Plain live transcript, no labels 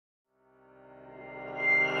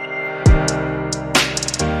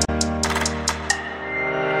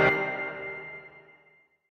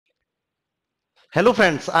Hello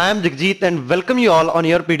friends, I am Jagjit and welcome you all on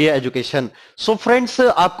YourPedia education. So friends,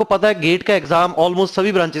 आपको पता है gate का exam almost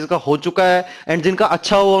सभी branches का हो चुका है एंड जिनका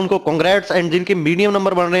अच्छा हुआ उनको कांग्रेट्स एंड जिनके मीडियम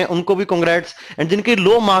नंबर बन रहे हैं उनको भी कांग्रेट्स एंड जिनके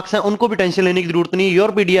लो मार्क्स हैं उनको भी टेंशन लेने की जरूरत नहीं।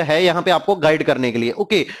 YourPedia है यहाँ पे आपको गाइड करने के लिए।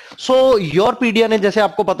 ओके, सो YourPedia ने जैसे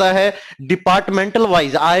आपको पता है डिपार्टमेंटल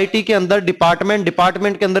वाइज IIT के अंदर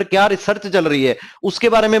डिपार्टमेंट के अंदर क्या रिसर्च चल रही है उसके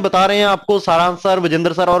बारे में बता रहे हैं आपको। सारांश सर,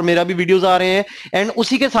 विजेंद्र सर और मेरा भी वीडियोस आ रहे हैं एंड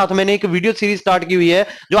उसी के साथ मैंने एक वीडियो सीरीज स्टार्ट की हुई है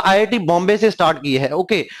जो IIT बॉम्बे से स्टार्ट की है।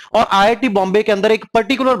 ओके, और IIT बॉम्बे के अंदर एक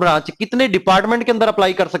पर्टिकुलर ब्रांच कितने डिपार्टमेंट के अंदर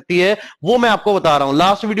अप्लाई कर सकती है वो मैं आपको बता रहा हूं।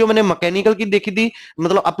 लास्ट वीडियो मैंने मैकेनिकल की देखी थी,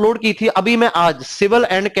 मतलब अपलोड की थी। अभी मैं आज सिविल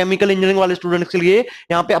एंड केमिकल इंजीनियरिंग वाले स्टूडेंट्स के लिए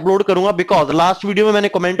यहां पे अपलोड करूंगा, बिकॉज लास्ट वीडियो में मैंने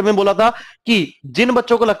कमेंट में बोला था कि जिन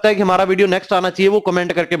बच्चों को लगता है कि हमारा वीडियो नेक्स्ट आना चाहिए वो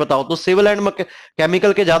कमेंट करके बताओ। तो सिविल एंड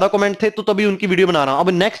केमिकल के ज्यादा कमेंट थे तो तभी उनकी वीडियो बना रहा हूं। अब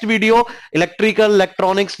नेक्स्ट वीडियो इलेक्ट्रिकल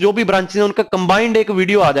इलेक्ट्रॉनिक्स जो भी ब्रांचेस हैं उनका कंबाइंड एक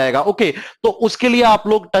वीडियो आ जाएगा। ओके, तो उसके लिए आप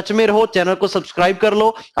लोग टच में रहो, चैनल को सब्सक्राइब कर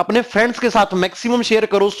लो, अपने फ्रेंड्स के साथ मैक्सिमम शेयर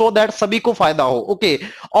करो सो दैट सभी को फायदा हो। ओके,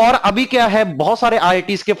 और अभी क्या है, बहुत सारे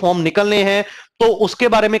IITs के फॉर्म निकलने हैं तो उसके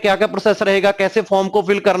बारे में क्या क्या प्रोसेस रहेगा, कैसे फॉर्म को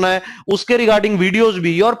फिल करना है, उसके रिगार्डिंग वीडियोस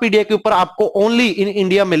भी YourPedia के ऊपर आपको ओनली इन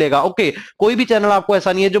इंडिया मिलेगा। ओके, कोई भी चैनल आपको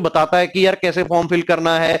ऐसा नहीं है जो बताता है कि यार कैसे फॉर्म फिल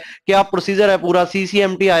करना है, क्या प्रोसीजर है पूरा,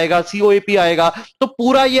 CCMT आएगा, COAP आएगा। तो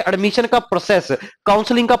पूरा ये एडमिशन का प्रोसेस,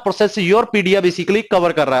 काउंसलिंग का प्रोसेस YourPedia बेसिकली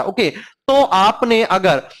कवर कर रहा है। ओके, तो आपने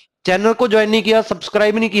अगर चैनल को ज्वाइन नहीं किया,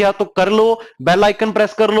 सब्सक्राइब नहीं किया तो कर लो, बेल आइकन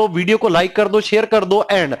प्रेस कर लो, वीडियो को लाइक कर दो, शेयर कर दो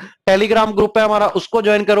एंड टेलीग्राम ग्रुप है हमारा उसको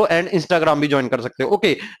ज्वाइन करो एंड इंस्टाग्राम भी ज्वाइन कर सकते हो।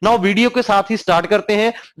 ओके, नाउ वीडियो के साथ ही स्टार्ट करते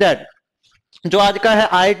हैं दैट जो आज का है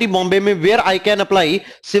IIT बॉम्बे में where I can apply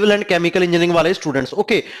civil and chemical engineering वाले स्टूडेंट्स।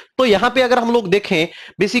 ओके, तो यहां पे अगर हम लोग देखें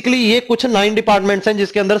बेसिकली ये कुछ 9 डिपार्टमेंट्स हैं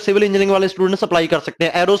जिसके अंदर सिविल इंजीनियरिंग वाले स्टूडेंट्स अप्लाई कर सकते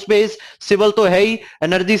हैं। एरोस्पेस सिविल तो है ही,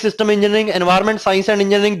 energy system engineering, environment science and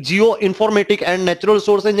engineering, Jio informatic and natural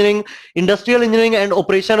resource engineering, industrial engineering and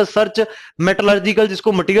operation research, metallurgical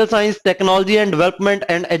जिसको material science, technology and development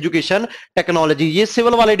and education technology, ये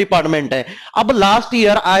civil वाले department है। अब last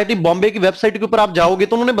year IIT Bombay की website के ऊपर आप जाओगे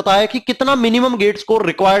तो उन्होंने बताया कि कितना मिनिमम गेट स्कोर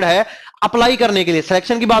रिक्वायर्ड है अप्लाई करने के लिए।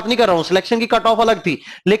 सिलेक्शन की बात नहीं कर रहा हूं, सिलेक्शन की कट ऑफ अलग थी,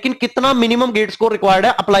 लेकिन कितना मिनिमम गेट स्कोर रिक्वायर्ड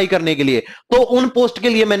है अप्लाई करने के लिए, तो उन पोस्ट के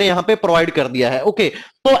लिए मैंने यहां पे प्रोवाइड कर दिया है। ओके,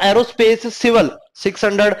 तो aerospace civil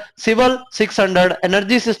 600, civil 600,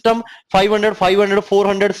 energy system 500, 500,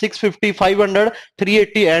 400, 650, 500,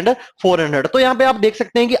 380 and 400। तो यहां पे आप देख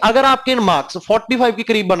सकते हैं कि अगर आपके मार्क्स 45 के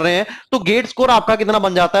करीब बन रहे हैं तो गेट स्कोर आपका कितना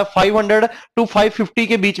बन जाता है, 500 टू 550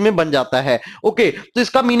 के बीच में बन जाता है। ओके, तो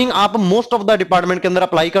इसका मीनिंग आप मोस्ट ऑफ द डिपार्टमेंट के अंदर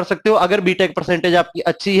अप्लाई कर सकते हो अगर बीटेक परसेंटेज आपकी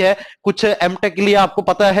अच्छी है। कुछ एमटेक के लिए आपको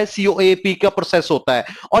पता है COAP का प्रोसेस होता है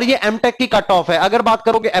और ये एमटेक की कट ऑफ है। अगर बात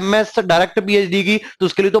करोगे MS डायरेक्ट PhD की तो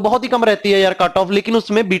उसके लिए तो बहुत ही कम रहती है यार कट ऑफ, लेकिन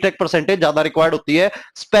उसमें बीटेक परसेंटेज ज्यादा रिक्वायर्ड होती है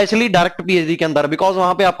स्पेशली डायरेक्ट PhD के अंदर, बिकॉज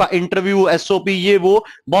वहां पे आपका इंटरव्यू, SOP, ये वो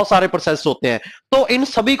बहुत सारे प्रोसेस होते हैं। तो इन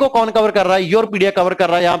सभी को कौन कवर कर रहा है, YourPedia कवर कर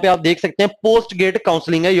रहा है। यहां पे आप देख सकते हैं पोस्ट गेट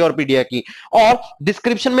काउंसलिंग है YourPedia की, और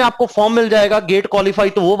डिस्क्रिप्शन में आपको फॉर्म मिल जाएगा। गेट क्वालिफाई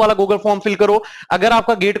तो वो वाला गूगल फॉर्म फिल करो, अगर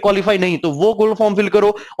आपका गेट क्वालिफाई नहीं तो वो गूगल फॉर्म फिल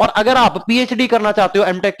करो, और अगर आप PhD करना चाहते हो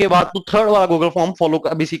एमटेक के बाद तो थर्ड वाला Google form follow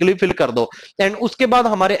basically fill कर दो एंड उसके बाद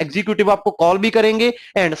हमारे एग्जीक्यूटिव आपको कॉल भी करेंगे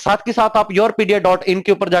एंड साथ के साथ आप YourPedia.in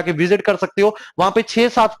के ऊपर जाके विजिट कर सकते हो। वहां पे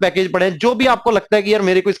 6-7 पैकेज पड़े हैं, जो भी आपको लगता है कि यार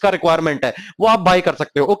मेरे को इसका रिक्वायरमेंट है वो आप बाय कर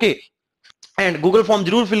सकते हो। ओके, एंड गूगल फॉर्म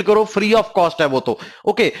जरूर फिल करो, फ्री ऑफ कॉस्ट है वो तो।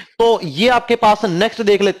 ओके, तो ये आपके पास नेक्स्ट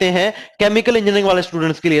देख लेते हैं केमिकल इंजीनियरिंग वाले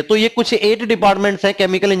स्टूडेंट्स के लिए। तो ये कुछ 8 डिपार्टमेंट्स हैं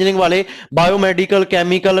केमिकल इंजीनियरिंग वाले, biomedical,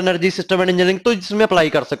 chemical, energy system and engineering, तो इसमें अप्लाई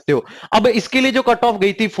कर सकते हो। अब इसके लिए जो कट ऑफ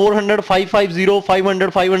गई थी 400, 550, 500,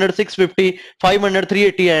 500, 650, 500,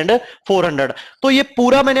 380 एंड 400, तो ये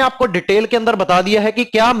पूरा मैंने आपको डिटेल के अंदर बता दिया है कि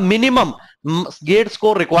क्या मिनिमम गेट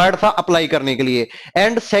स्कोर रिक्वायर्ड था अप्लाई करने के लिए।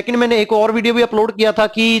 एंड सेकंड, मैंने एक और वीडियो भी अपलोड किया था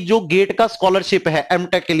कि जो गेट का स्कॉलरशिप है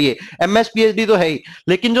एमटेक के लिए, MS PhD तो है ही,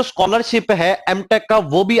 लेकिन जो स्कॉलरशिप है एमटेक का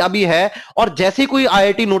वो भी अभी है, और जैसे कोई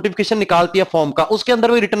IIT नोटिफिकेशन निकालती है फॉर्म का उसके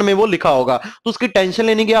अंदर भी रिटर्न में वो लिखा होगा, तो उसकी टेंशन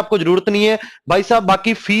लेने की आपको जरूरत नहीं है भाई साहब।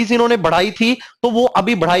 बाकी फीस इन्होंने बढ़ाई थी तो वो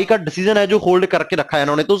अभी बढ़ाई का डिसीजन है जो होल्ड करके रखा है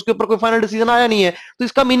इन्होंने, तो उसके ऊपर कोई फाइनल डिसीजन आया नहीं है, तो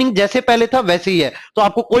इसका मीनिंग जैसे पहले था वैसे ही है। तो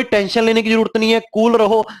आपको कोई टेंशन लेने की जरूरत नहीं है, कूल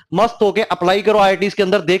रहो, मस्त होके अप्लाई करो IITs के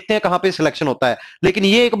अंदर, देखते हैं कहां पे सिलेक्शन होता है। लेकिन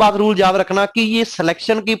ये एक बात रूल याद रखना कि ये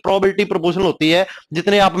सिलेक्शन की प्रोबेबिलिटी प्रोपोर्शनल होती है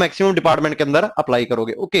जितने आप मैक्सिमम डिपार्टमेंट के अंदर अप्लाई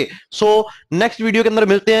करोगे। ओके, सो नेक्स्ट वीडियो के अंदर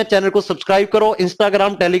मिलते हैं। चैनल को सब्सक्राइब करो,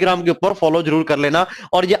 इंस्टाग्राम टेलीग्राम के ऊपर फॉलो जरूर कर लेना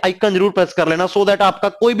और ये आइकन जरूर प्रेस कर लेना सो दैट आपका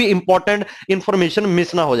कोई भी इंपॉर्टेंट इंफॉर्मेशन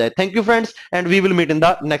मिस ना हो जाए। Thank you friends and we will meet in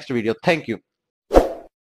the next video. Thank you.